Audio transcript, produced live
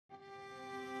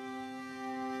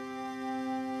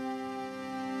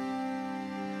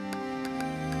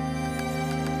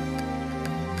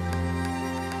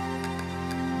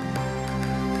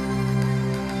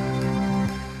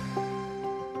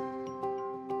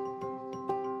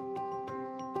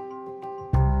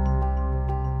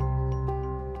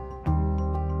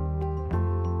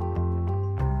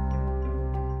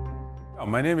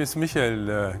My name is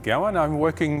Michael Germann. I'm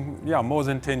working more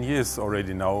than 10 years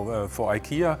already now for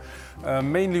IKEA,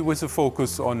 mainly with a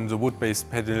focus on the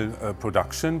wood-based panel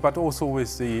production, but also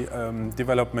with the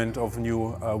development of new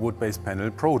wood-based panel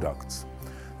products.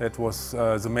 That was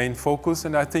the main focus,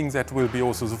 and I think that will be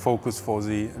also the focus for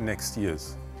the next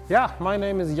years. Yeah, my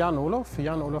name is Jan-Olof,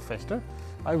 Jan-Olof Fechter.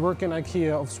 I work in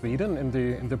IKEA of Sweden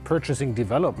in the purchasing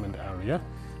development area.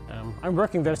 I'm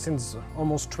working there since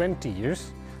almost 20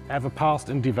 years. I have a past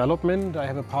in development, I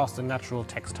have a past in natural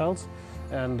textiles,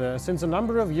 and since a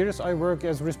number of years I work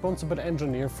as responsible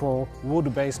engineer for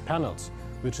wood-based panels,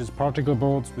 which is particle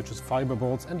boards, which is fiber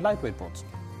boards and lightweight boards.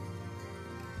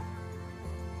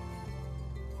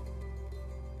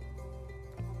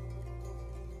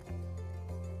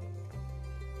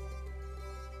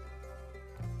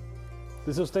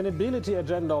 The sustainability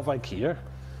agenda of IKEA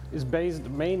is based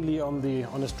mainly on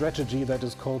a strategy that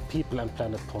is called People and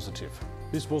Planet Positive.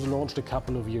 This was launched a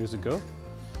couple of years ago.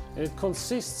 It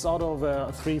consists out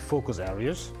of 3 focus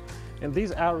areas, and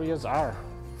these areas are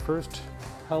first,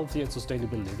 healthy and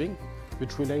sustainable living,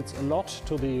 which relates a lot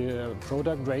to the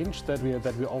product range that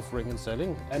we're offering and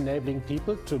selling, enabling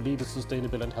people to lead a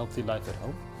sustainable and healthy life at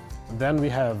home. Then we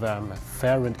have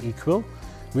fair and equal,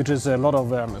 which is a lot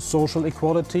of social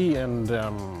equality and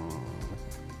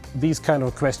these kind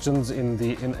of questions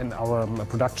in our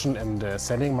production and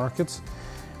selling markets.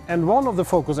 And one of the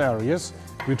focus areas,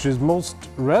 which is most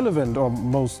relevant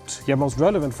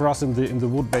for us in the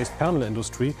wood-based panel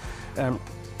industry,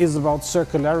 is about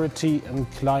circularity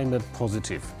and climate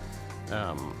positive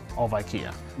of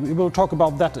IKEA. We will talk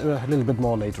about that a little bit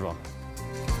more later on.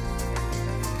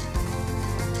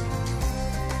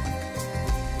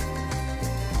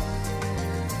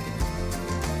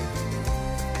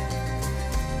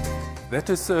 That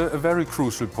is a very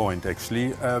crucial point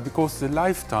actually, because the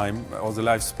lifetime or the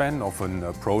lifespan of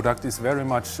a product is very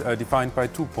much defined by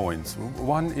 2 points.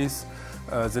 One is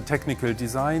the technical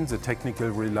design, the technical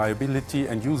reliability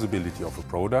and usability of a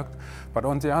product. But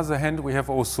on the other hand, we have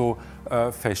also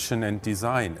fashion and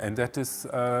design, and that is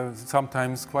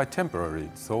sometimes quite temporary.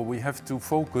 So we have to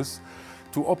focus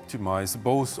to optimize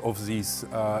both of these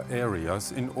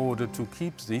areas in order to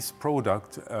keep this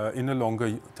product in a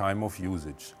longer time of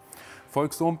usage. For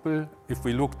example, if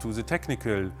we look to the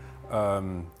technical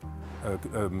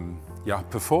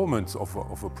performance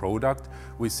of a product,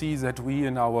 we see that we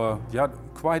in our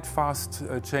quite fast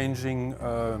changing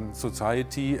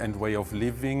society and way of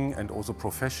living and also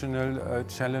professional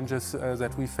challenges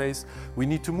that we face, we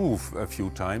need to move a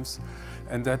few times.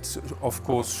 And that, of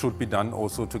course, should be done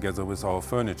also together with our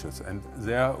furnitures. And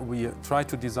there we try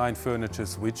to design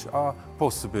furnitures which are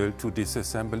possible to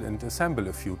disassemble and assemble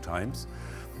a few times.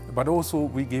 But also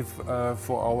we give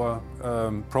for our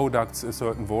products a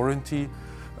certain warranty,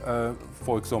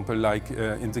 for example, like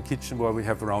in the kitchen where we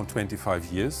have around 25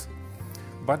 years.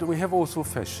 But we have also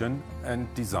fashion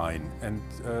and design, and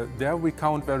there we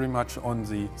count very much on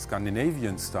the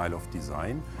Scandinavian style of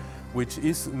design, which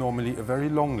is normally a very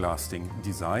long-lasting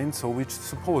design, so which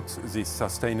supports this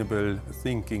sustainable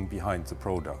thinking behind the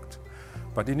product.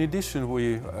 But in addition,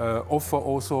 we offer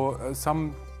also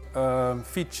some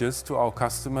features to our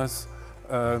customers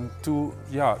to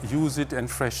use it and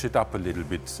fresh it up a little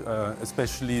bit,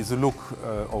 especially the look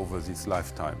over this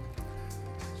lifetime.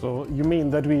 So you mean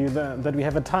that we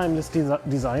have a timeless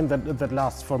design that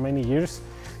lasts for many years,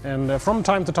 and from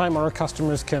time to time our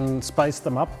customers can spice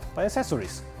them up by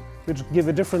accessories, which give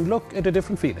a different look and a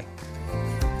different feeling.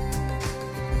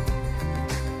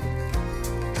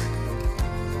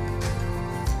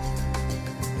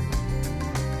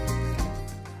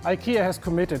 IKEA has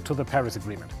committed to the Paris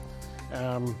Agreement,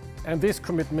 and this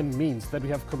commitment means that we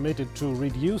have committed to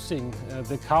reducing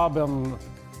the carbon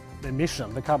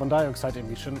emission, the carbon dioxide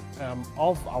emission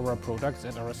of our products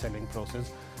and our selling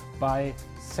process by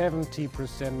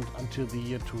 70% until the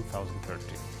year 2030.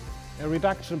 A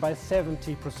reduction by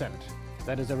 70%,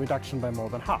 that is a reduction by more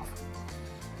than half.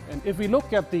 And if we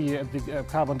look at the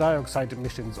carbon dioxide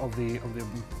emissions of the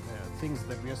things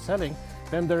that we are selling,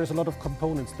 then there is a lot of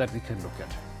components that we can look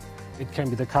at. It can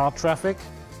be the car traffic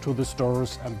to the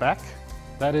stores and back.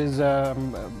 That is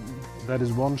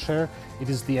one share. It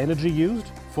is the energy used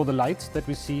for the lights that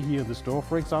we see here in the store,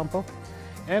 for example.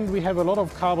 And we have a lot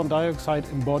of carbon dioxide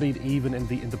embodied even in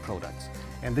the products.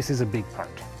 And this is a big part.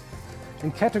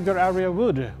 In category area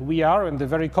wood, we are in the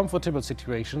very comfortable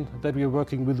situation that we are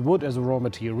working with wood as a raw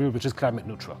material, which is climate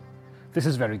neutral. This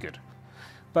is very good.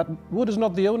 But wood is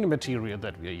not the only material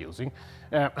that we are using,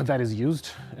 that is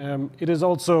used. It is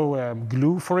also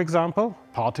glue, for example.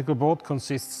 Particle board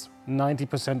consists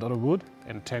 90% out of wood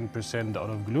and 10% out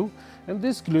of glue. And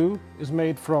this glue is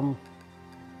made from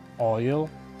oil,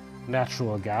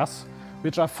 natural gas,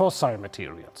 which are fossil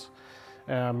materials.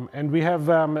 And we have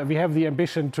the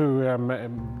ambition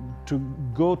to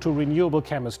go to renewable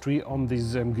chemistry on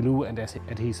this glue and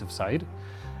adhesive side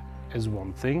as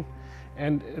one thing.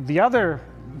 And the other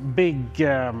big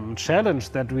challenge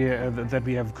that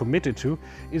we have committed to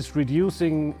is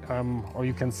reducing, or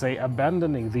you can say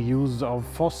abandoning, the use of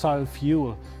fossil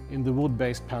fuel in the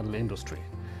wood-based panel industry.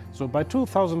 So by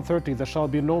 2030 there shall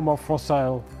be no more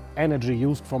fossil energy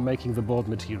used for making the board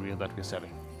material that we're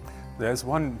selling. There's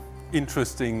one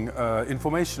interesting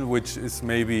information which is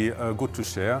maybe good to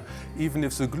share. Even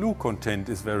if the glue content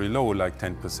is very low, like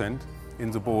 10%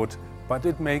 in the board, but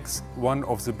it makes one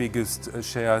of the biggest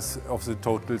shares of the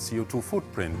total CO2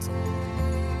 footprint.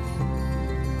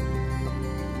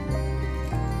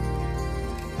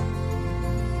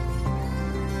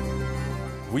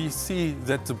 We see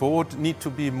that the board need to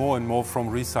be more and more from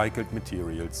recycled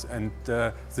materials, and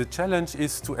the challenge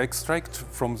is to extract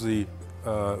from the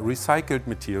recycled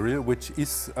material, which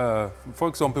is, for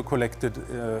example, collected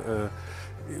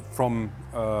from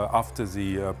after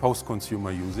the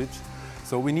post-consumer usage.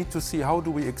 So we need to see how do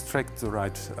we extract the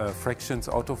right fractions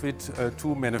out of it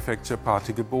to manufacture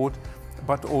particle board,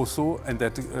 but also, and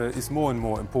that is more and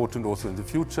more important also in the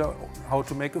future, how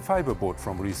to make a fiber board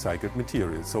from recycled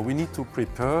materials. So we need to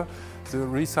prepare the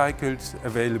recycled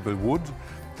available wood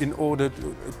in order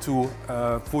to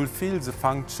fulfill the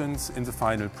functions in the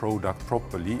final product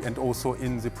properly and also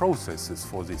in the processes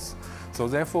for this. So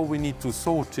therefore we need to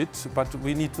sort it, but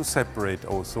we need to separate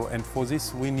also, and for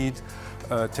this we need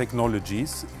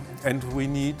technologies, and we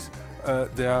need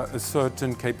there a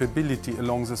certain capability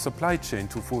along the supply chain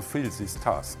to fulfill this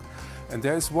task. And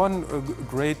there is one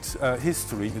great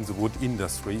history in the wood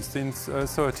industry since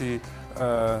 30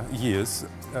 years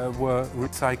where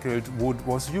recycled wood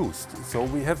was used. So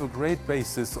we have a great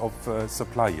basis of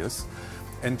suppliers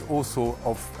and also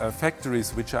of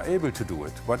factories which are able to do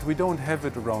it, but we don't have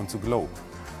it around the globe.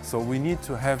 So we need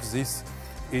to have this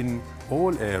in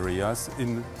all areas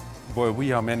where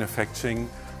we are manufacturing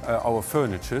our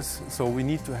furnitures. So we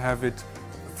need to have it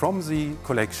from the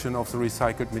collection of the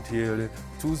recycled material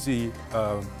to the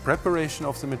preparation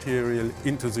of the material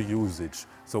into the usage.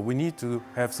 So we need to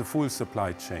have the full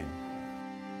supply chain.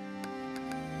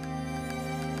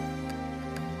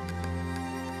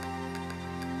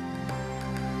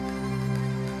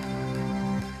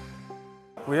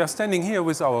 We are standing here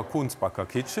with our Kunstbacker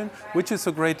kitchen, which is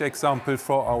a great example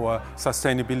for our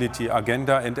sustainability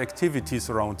agenda and activities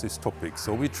around this topic.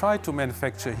 So we try to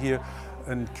manufacture here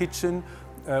a kitchen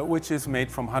which is made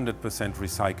from 100%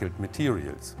 recycled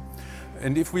materials.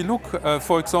 And if we look,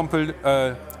 for example,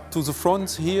 to the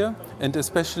fronts here, and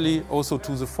especially also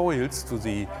to the foils, to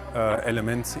the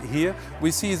elements here,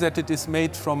 we see that it is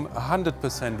made from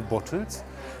 100% bottles.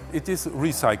 It is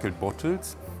recycled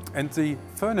bottles. And the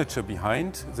furniture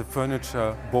behind, the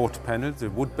furniture board panel, the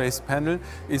wood-based panel,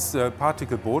 is a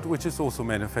particle board which is also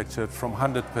manufactured from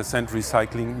 100%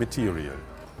 recycling material.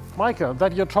 Michael,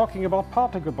 that you're talking about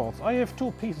particle boards. I have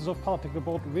two pieces of particle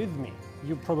board with me.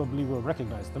 You probably will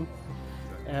recognize them.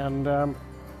 And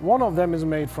one of them is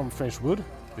made from fresh wood.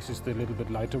 This is the little bit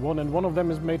lighter one. And one of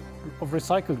them is made of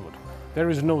recycled wood. There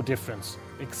is no difference,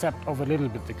 except of a little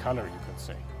bit the color, you could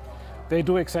say. They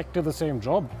do exactly the same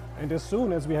job, and as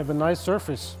soon as we have a nice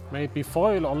surface, maybe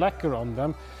foil or lacquer on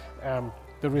them,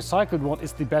 the recycled one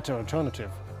is the better alternative,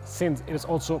 since it is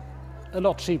also a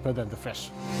lot cheaper than the fresh.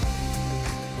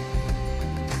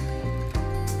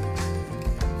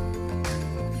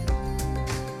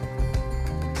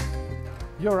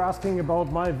 You're asking about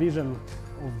my vision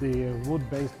of the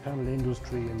wood-based panel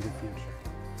industry in the future.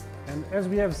 And as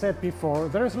we have said before,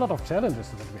 there is a lot of challenges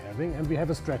that we're having, and we have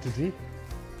a strategy.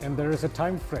 And there is a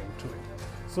time frame to it.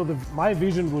 So my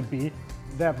vision would be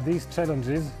that these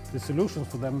challenges, the solutions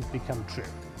for them, become true.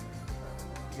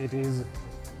 It is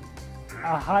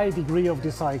a high degree of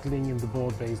recycling in the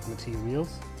board-based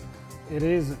materials. It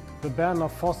is the ban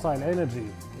of fossil energy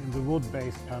in the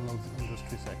wood-based panels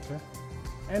industry sector.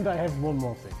 And I have one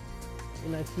more thing.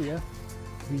 In IKEA,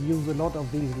 we use a lot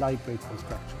of these lightweight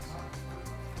constructions.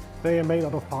 They are made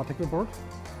out of particle board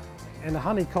and a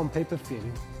honeycomb paper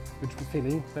filling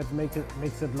that makes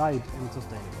it light and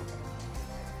sustainable.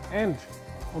 And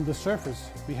on the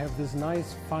surface we have this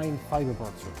nice fine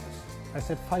fiberboard surface. I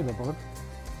said fiberboard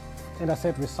and I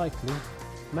said recycling.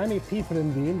 Many people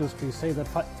in the industry say that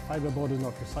fiberboard is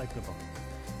not recyclable.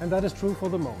 And that is true for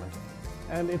the moment.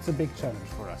 And it's a big challenge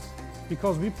for us,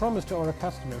 because we promise to our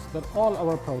customers that all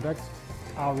our products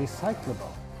are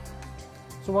recyclable.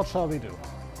 So what shall we do?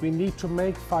 We need to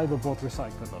make fiberboard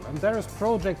recyclable, and there is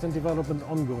projects and development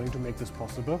ongoing to make this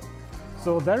possible.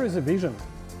 So there is a vision,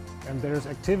 and there's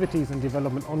activities and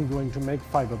development ongoing to make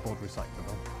fiberboard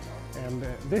recyclable. And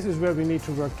this is where we need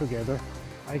to work together,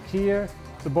 IKEA,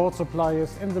 the board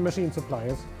suppliers and the machine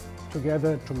suppliers,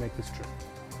 together to make this true.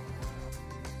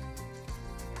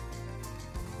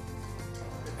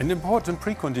 An important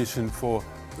precondition for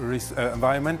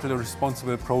environmentally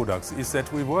responsible products is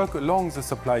that we work along the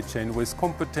supply chain with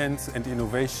competence and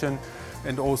innovation,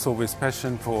 and also with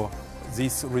passion for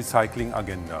this recycling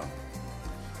agenda.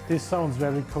 This sounds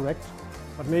very correct,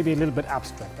 but maybe a little bit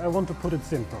abstract. I want to put it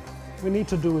simple. We need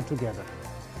to do it together.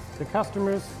 The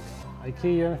customers,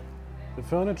 IKEA, the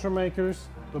furniture makers,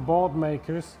 the board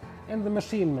makers, and the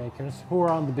machine makers who are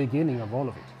on the beginning of all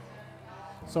of it.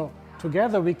 So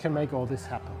together we can make all this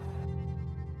happen.